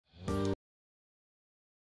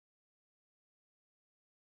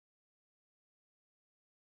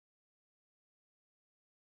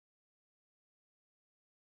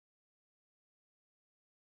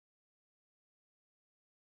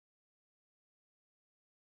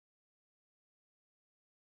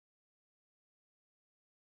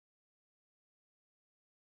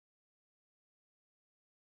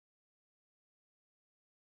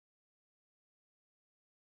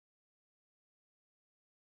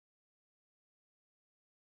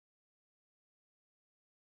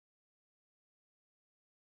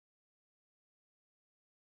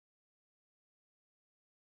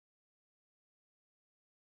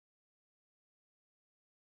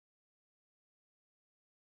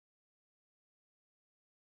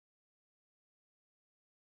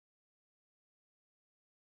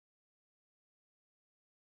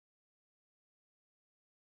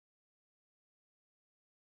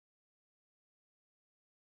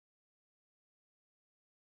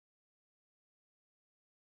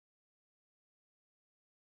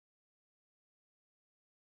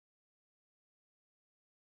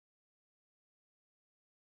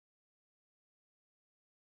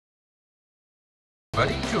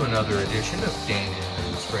everybody, to another edition of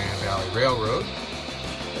Dan's Grand Valley Railroad.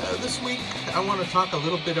 This week I want to talk a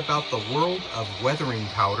little bit about the world of weathering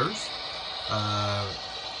powders.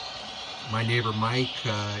 My neighbor Mike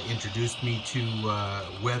introduced me to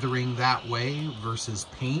weathering that way versus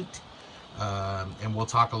paint, and we'll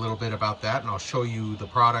talk a little bit about that, and I'll show you the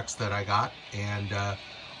products that I got, and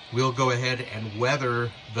we'll go ahead and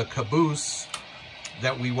weather the caboose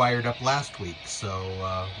that we wired up last week. So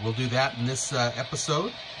we'll do that in this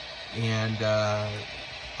episode, and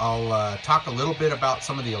I'll talk a little bit about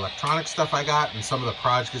some of the electronic stuff I got and some of the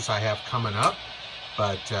projects I have coming up.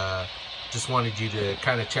 But just wanted you to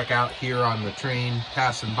kind of check out here on the train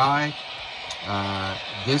passing by.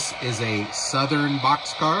 This is a Southern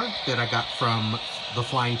Boxcar that I got from the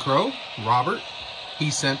Flying Crow, Robert. He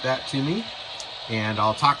sent that to me, and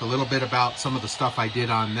I'll talk a little bit about some of the stuff I did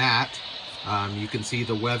on that. You can see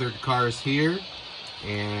the weathered cars here,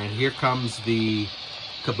 and here comes the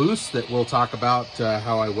caboose that we'll talk about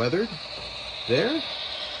how I weathered there,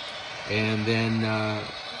 and then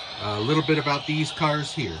a little bit about these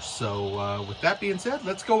cars here. So with that being said,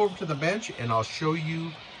 let's go over to the bench and I'll show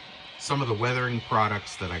you some of the weathering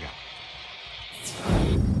products that I got.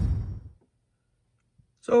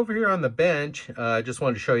 So over here on the bench, I just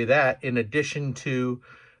wanted to show you that in addition to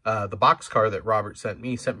the boxcar that Robert sent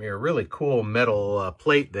me a really cool metal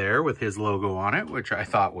plate there with his logo on it, which I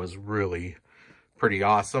thought was really pretty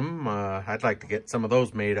awesome. I'd like to get some of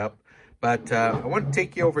those made up, but I want to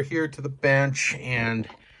take you over here to the bench and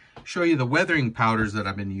show you the weathering powders that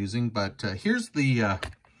I've been using. But here's the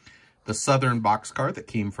Southern Boxcar that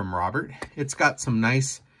came from Robert. It's got some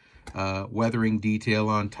nice weathering detail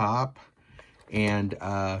on top, and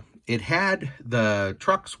it had, the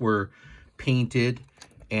trucks were painted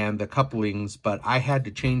and the couplings, but I had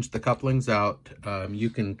to change the couplings out. You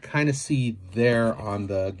can kind of see there on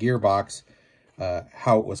the gearbox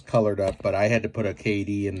how it was colored up, but I had to put a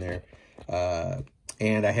Kadee in there,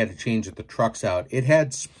 and I had to change the trucks out. It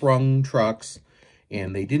had sprung trucks,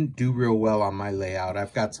 and they didn't do real well on my layout.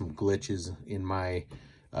 I've got some glitches in my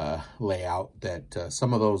layout that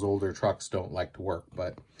some of those older trucks don't like to work,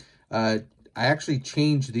 but I actually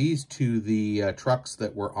changed these to the trucks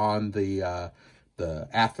that were on the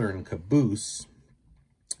Athearn Caboose,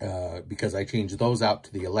 because I changed those out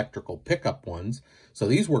to the electrical pickup ones. So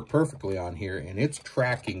these work perfectly on here, and it's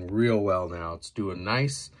tracking real well now. It's doing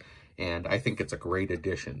nice, and I think it's a great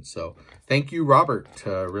addition. So thank you, Robert.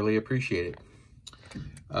 Really appreciate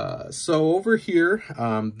it. So over here,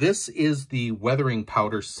 this is the weathering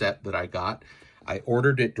powder set that I got. I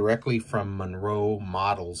ordered it directly from Monroe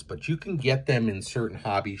Models, but you can get them in certain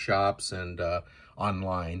hobby shops and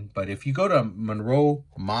online. But if you go to Monroe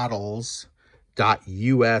Models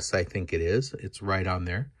 .us, I think it is. It's right on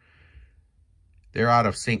there. They're out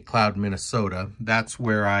of St. Cloud, Minnesota. That's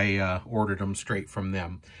where I ordered them straight from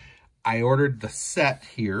them. I ordered the set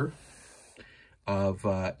here of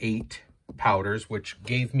 8 powders, which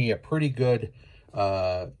gave me a pretty good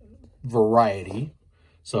variety.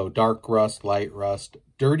 So dark rust, light rust,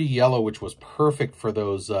 dirty yellow, which was perfect for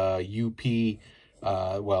those UP,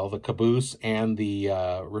 well, the caboose and the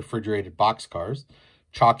refrigerated boxcars.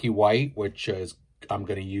 Chalky white, which is I'm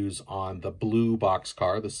going to use on the blue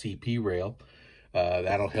boxcar, the CP rail.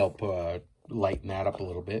 That'll help lighten that up a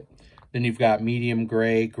little bit. Then you've got medium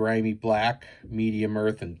gray, grimy black, medium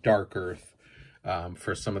earth, and dark earth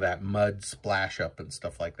for some of that mud splash up and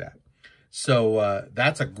stuff like that. So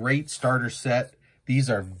that's a great starter set. These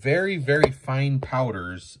are very, very fine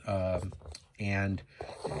powders, and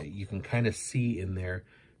you can kind of see in there,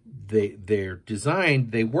 they're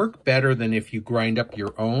designed, they work better than if you grind up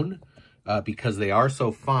your own, because they are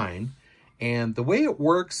so fine. And the way it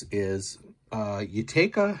works is you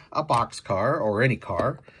take a boxcar or any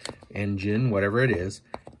car, engine, whatever it is,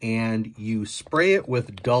 and you spray it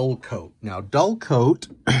with dull coat. Now, dull coat,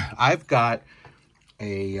 I've got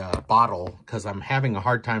a bottle because I'm having a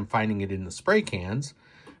hard time finding it in the spray cans,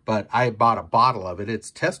 but I bought a bottle of it. It's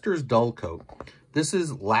Tester's Dull Coat. This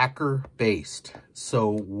is lacquer based. So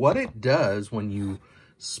what it does when you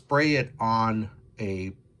spray it on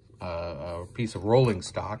a piece of rolling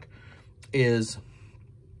stock is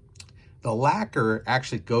the lacquer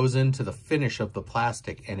actually goes into the finish of the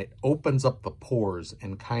plastic, and it opens up the pores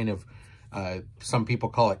and kind of, some people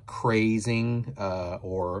call it crazing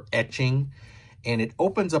or etching, and it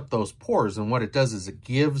opens up those pores. And what it does is it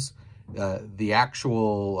gives the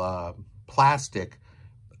actual plastic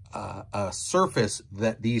a surface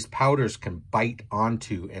that these powders can bite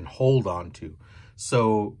onto and hold onto.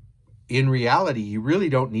 So in reality, you really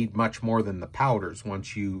don't need much more than the powders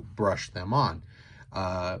once you brush them on.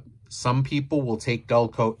 Some people will take dull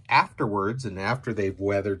coat afterwards and after they've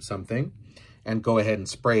weathered something and go ahead and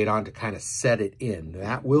spray it on to kind of set it in.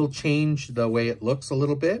 That will change the way it looks a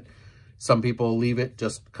little bit. Some people leave it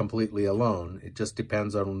just completely alone. It just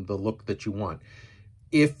depends on the look that you want.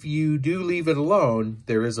 If you do leave it alone,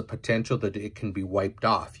 there is a potential that it can be wiped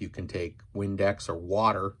off. You can take Windex or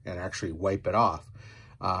water and actually wipe it off.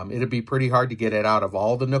 It'd be pretty hard to get it out of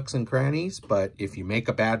all the nooks and crannies, but if you make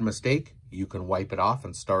a bad mistake, you can wipe it off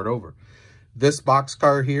and start over. This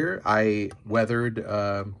boxcar here, I weathered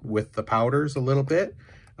with the powders a little bit.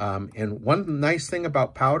 And one nice thing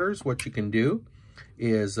about powders, what you can do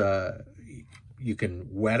is you can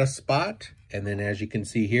wet a spot, and then as you can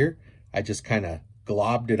see here, I just kind of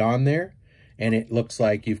globbed it on there, and it looks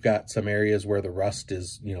like you've got some areas where the rust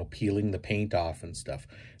is, you know, peeling the paint off and stuff.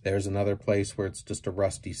 There's another place where it's just a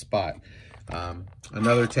rusty spot.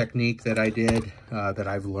 Another technique that I did that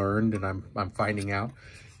I've learned and I'm finding out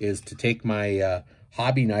is to take my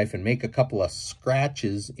hobby knife and make a couple of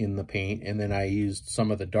scratches in the paint, and then I used some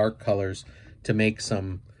of the dark colors to make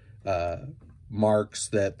some marks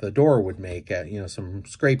that the door would make, you know, some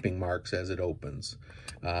scraping marks as it opens.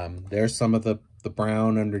 There's some of the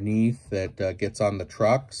brown underneath that gets on the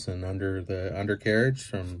trucks and under the undercarriage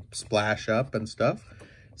from splash up and stuff.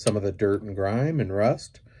 Some of the dirt and grime and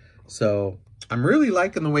rust. So I'm really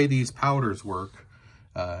liking the way these powders work.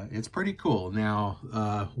 It's pretty cool.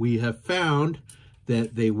 Now, we have found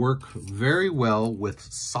that they work very well with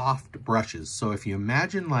soft brushes. So if you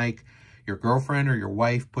imagine like your girlfriend or your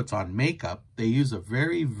wife puts on makeup, they use a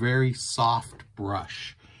very, very soft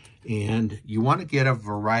brush. And you want to get a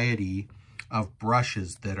variety of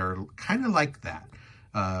brushes that are kind of like that.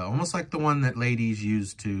 Almost like the one that ladies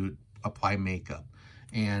use to apply makeup.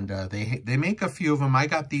 And they make a few of them. I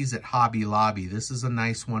got these at Hobby Lobby. This is a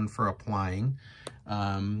nice one for applying.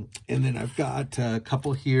 And then I've got a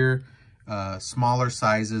couple here, smaller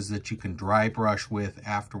sizes that you can dry brush with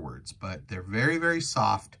afterwards. But they're very, very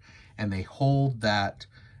soft, and they hold that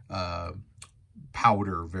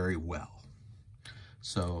powder very well.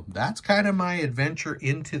 So that's kind of my adventure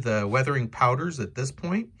into the weathering powders at this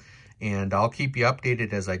point. And I'll keep you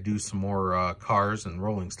updated as I do some more cars and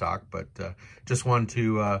rolling stock, but just wanted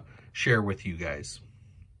to share with you guys.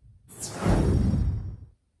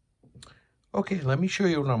 Okay, let me show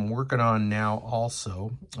you what I'm working on now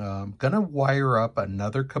also. I'm gonna wire up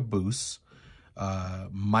another caboose.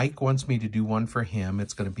 Mike wants me to do one for him.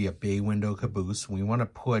 It's gonna be a bay window caboose. We wanna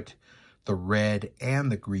put the red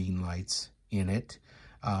and the green lights in it.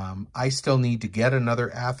 I still need to get another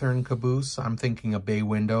Athearn caboose. I'm thinking a bay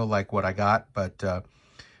window like what I got, but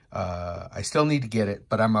I still need to get it,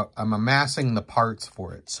 but I'm amassing the parts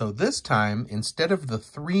for it. So this time, instead of the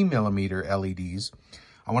 3mm LEDs,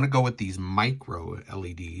 I want to go with these micro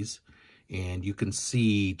LEDs, and you can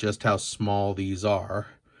see just how small these are,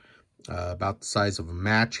 about the size of a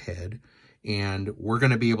match head, and we're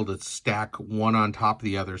going to be able to stack one on top of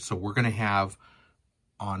the other. So we're going to have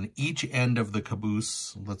on each end of the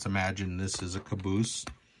caboose, let's imagine this is a caboose,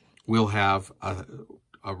 we'll have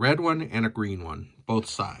a red one and a green one, both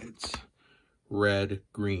sides, red,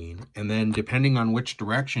 green. And then depending on which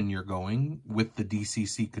direction you're going with the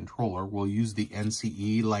DCC controller, we'll use the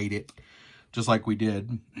NCE Light It, just like we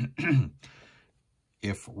did.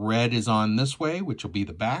 If red is on this way, which will be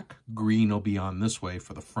the back, green will be on this way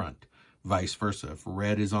for the front. Vice versa. If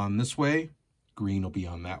red is on this way, green will be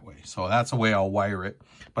on that way. So that's the way I'll wire it.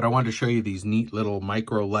 But I wanted to show you these neat little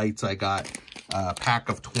micro lights. I got a pack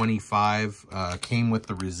of 25, came with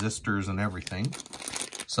the resistors and everything.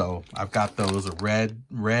 So I've got those, a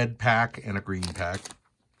red pack and a green pack.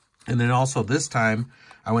 And then also this time,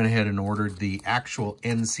 I went ahead and ordered the actual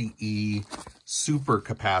NCE super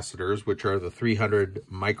capacitors, which are the 300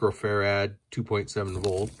 microfarad, 2.7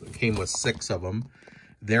 volt. It came with 6 of them.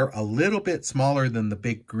 They're a little bit smaller than the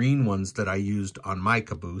big green ones that I used on my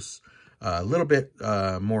caboose. A little bit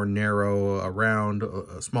more narrow around,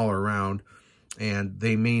 smaller around, and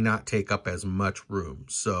they may not take up as much room.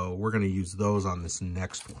 So we're going to use those on this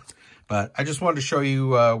next one. But I just wanted to show you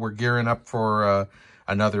we're gearing up for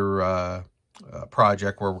another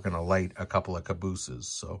project where we're going to light a couple of cabooses.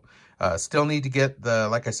 So still need to get the,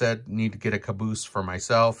 like I said, need to get a caboose for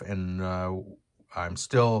myself, and I'm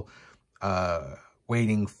still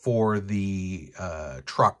waiting for the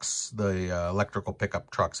trucks, the electrical pickup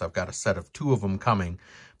trucks. I've got a set of 2 of them coming.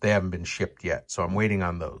 They haven't been shipped yet, so I'm waiting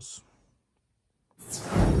on those.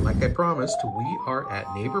 Like I promised, we are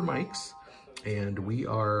at Neighbor Mike's, and we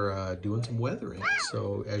are doing some weathering.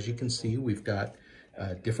 So as you can see, we've got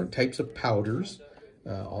different types of powders,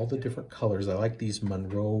 all the different colors. I like these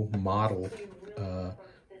Monroe Model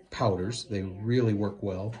powders. They really work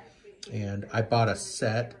well. And I bought a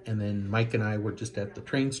set, and then Mike and I were just at the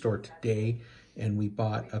train store today, and we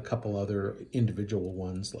bought a couple other individual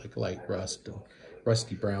ones like Light Rust and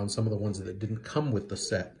Rusty Brown, some of the ones that didn't come with the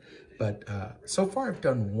set. But so far I've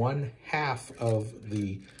done 1/2 of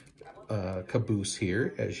the caboose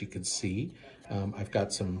here, as you can see. I've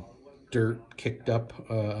got some dirt kicked up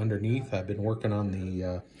underneath. I've been working on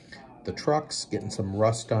the trucks, getting some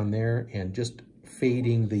rust on there, and just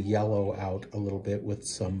fading the yellow out a little bit with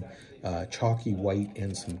some chalky white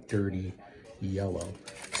and some dirty yellow.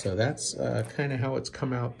 So that's kind of how it's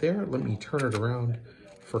come out there. Let me turn it around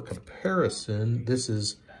for comparison. This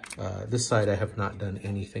is this side I have not done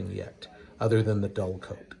anything yet other than the dull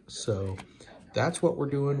coat. So that's what we're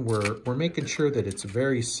doing. We're making sure that it's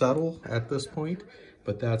very subtle at this point,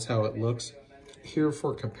 but that's how it looks. Here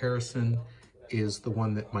for comparison is the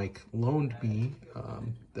one that Mike loaned me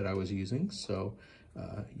that I was using. So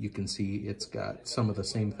you can see it's got some of the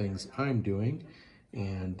same things I'm doing,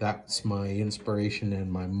 and that's my inspiration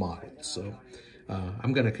and my model. So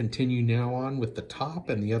I'm going to continue now on with the top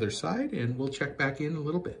and the other side, and we'll check back in a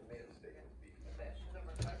little bit.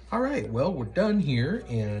 All right, well, we're done here,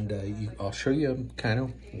 and I'll show you kind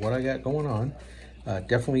of what I got going on.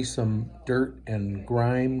 Definitely some dirt and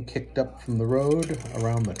grime kicked up from the road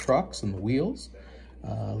around the trucks and the wheels.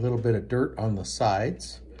 A little bit of dirt on the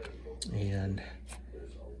sides and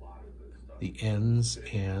the ends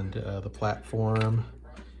and the platform.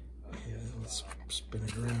 And let's spin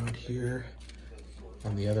it around here.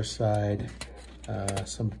 On the other side,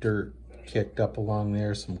 some dirt kicked up along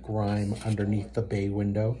there, some grime underneath the bay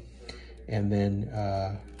window. And then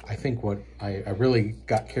I think what I really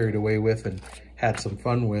got carried away with and had some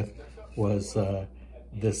fun with was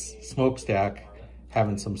this smokestack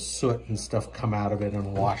having some soot and stuff come out of it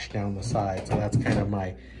and wash down the side. So that's kind of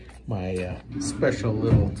my special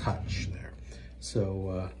little touch there.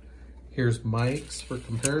 So here's Mike's for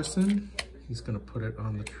comparison. He's gonna put it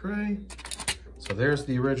on the tray. So there's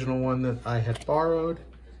the original one that I had borrowed.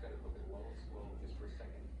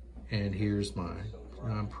 And here's mine.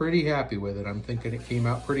 I'm pretty happy with it. I'm thinking it came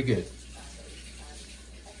out pretty good.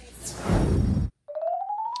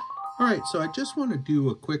 All right, so I just want to do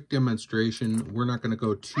a quick demonstration. We're not going to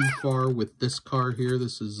go too far with this car here.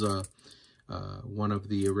 This is one of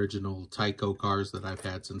the original Tyco cars that I've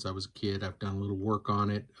had since I was a kid. I've done a little work on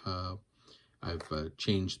it. I've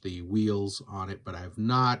changed the wheels on it, but I've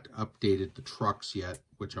not updated the trucks yet,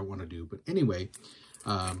 which I want to do. But anyway,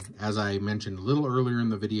 as I mentioned a little earlier in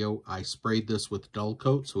the video, I sprayed this with dull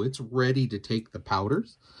coat, so it's ready to take the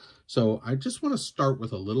powders. So I just want to start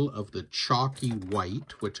with a little of the chalky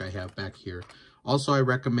white, which I have back here. Also, I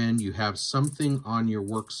recommend you have something on your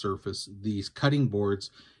work surface. These cutting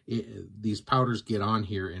boards, these powders get on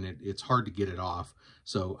here and it's hard to get it off.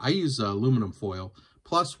 So I use aluminum foil.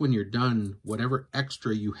 Plus, when you're done, whatever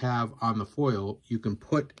extra you have on the foil, you can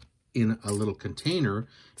put in a little container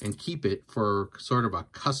and keep it for sort of a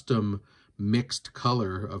custom mixed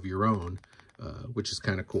color of your own, which is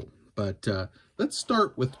kind of cool. But let's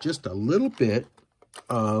start with just a little bit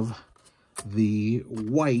of the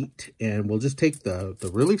white, and we'll just take the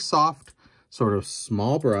really soft sort of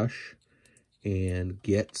small brush and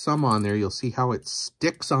get some on there. You'll see how it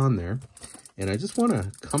sticks on there. And I just want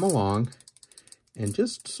to come along and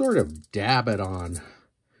just sort of dab it on.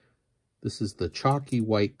 This is the chalky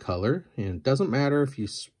white color, and it doesn't matter if you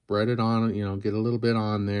spread it on, you know, get a little bit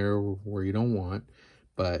on there where you don't want,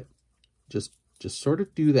 but just sort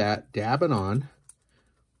of do that, dab it on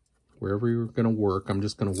wherever you're going to work. I'm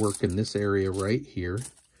just going to work in this area right here.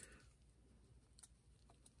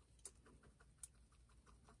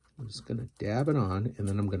 I'm just going to dab it on, and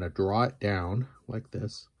then I'm going to draw it down like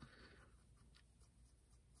this.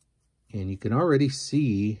 And you can already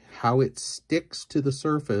see how it sticks to the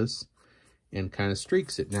surface and kind of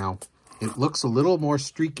streaks it. Now, it looks a little more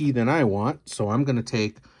streaky than I want, so I'm going to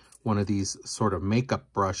take one of these sort of makeup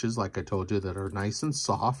brushes, like I told you, that are nice and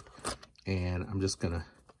soft, and I'm just going to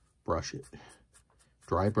brush it,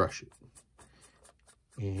 dry brush it.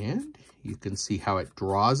 And you can see how it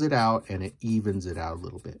draws it out and it evens it out a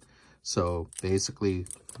little bit. So basically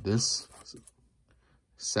this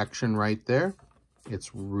section right there,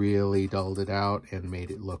 it's really dulled it out and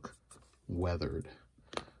made it look weathered.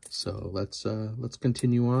 So let's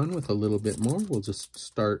continue on with a little bit more. We'll just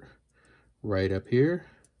start right up here.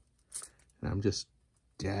 And I'm just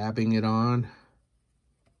dabbing it on.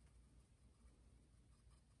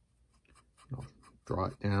 I'll draw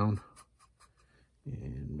it down.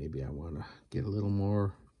 And maybe I want to get a little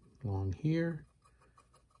more along here.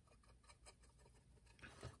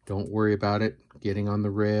 Don't worry about it getting on the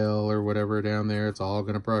rail or whatever down there. It's all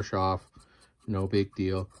going to brush off. No big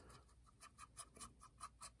deal.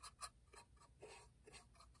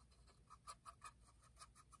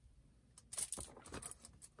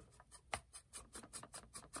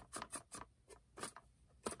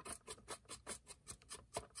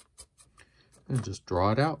 and just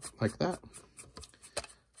draw it out like that.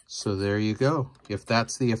 So there you go. If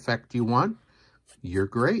that's the effect you want, you're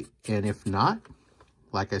great. And if not,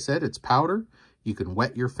 like I said, it's powder. You can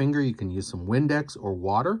wet your finger. You can use some Windex or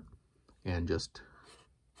water and just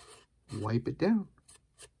wipe it down.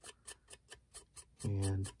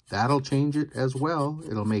 And that'll change it as well.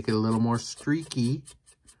 It'll make it a little more streaky.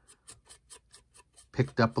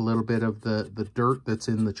 Picked up a little bit of the dirt that's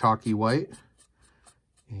in the chalky white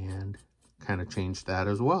and kind of changed that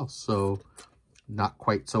as well. So not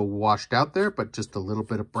quite so washed out there, but just a little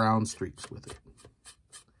bit of brown streaks with it.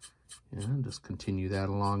 And just continue that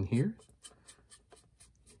along here.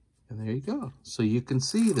 And there you go. So you can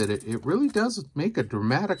see that it really does make a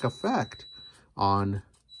dramatic effect on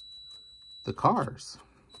the cars.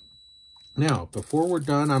 Now, before we're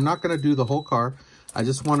done, I'm not going to do the whole car. I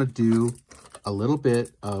just want to do a little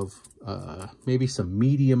bit of maybe some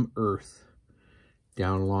medium earth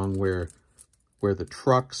down along where the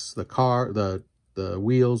trucks, the car, the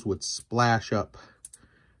wheels would splash up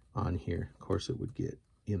on here. Of course, it would get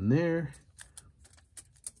in there.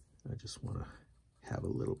 I just want to have a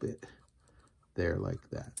little bit there like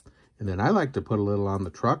that. And then I like to put a little on the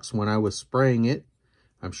trucks. When I was spraying it,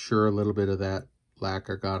 I'm sure a little bit of that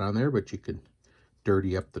lacquer got on there, but you can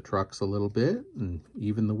dirty up the trucks a little bit, and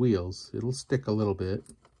even the wheels. It'll stick a little bit.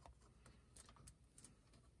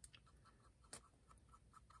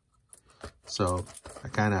 So I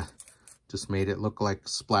kind of just made it look like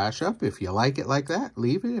splash up. If you like it like that,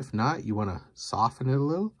 leave it. If not, you want to soften it a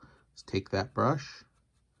little. Just take that brush,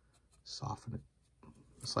 soften it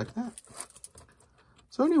just like that.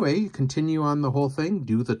 So anyway, you continue on the whole thing.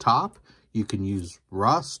 Do the top. You can use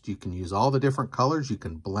rust. You can use all the different colors. You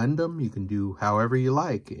can blend them. You can do however you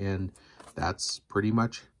like. And that's pretty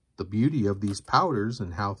much the beauty of these powders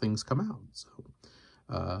and how things come out. So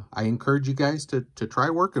I encourage you guys to try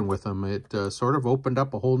working with them. It sort of opened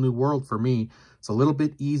up a whole new world for me. It's a little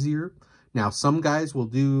bit easier. Now, some guys will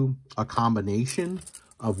do a combination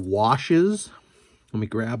of washes. Let me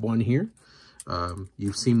grab one here.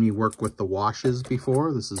 You've seen me work with the washes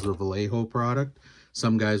before. This is a Vallejo product.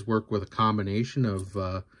 Some guys work with a combination of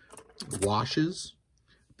washes,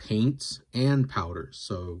 paints, and powders.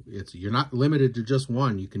 So you're not limited to just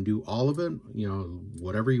one. You can do all of it, you know,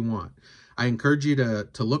 whatever you want. I encourage you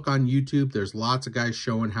to look on YouTube. There's lots of guys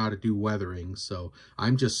showing how to do weathering. So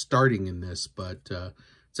I'm just starting in this, but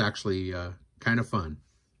it's actually kind of fun.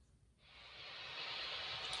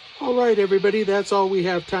 All right, everybody, that's all we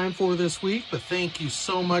have time for this week. But thank you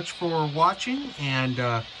so much for watching,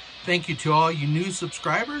 and thank you to all you new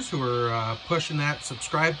subscribers who are pushing that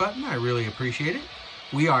subscribe button. I really appreciate it.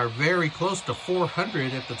 We are very close to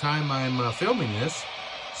 400 at the time I'm filming this.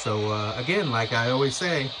 So again, like I always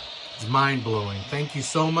say, it's mind-blowing. Thank you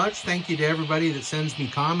so much. Thank you to everybody that sends me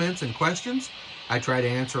comments and questions. I try to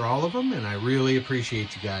answer all of them, and I really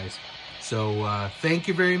appreciate you guys. So thank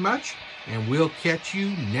you very much, and we'll catch you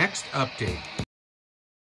next update.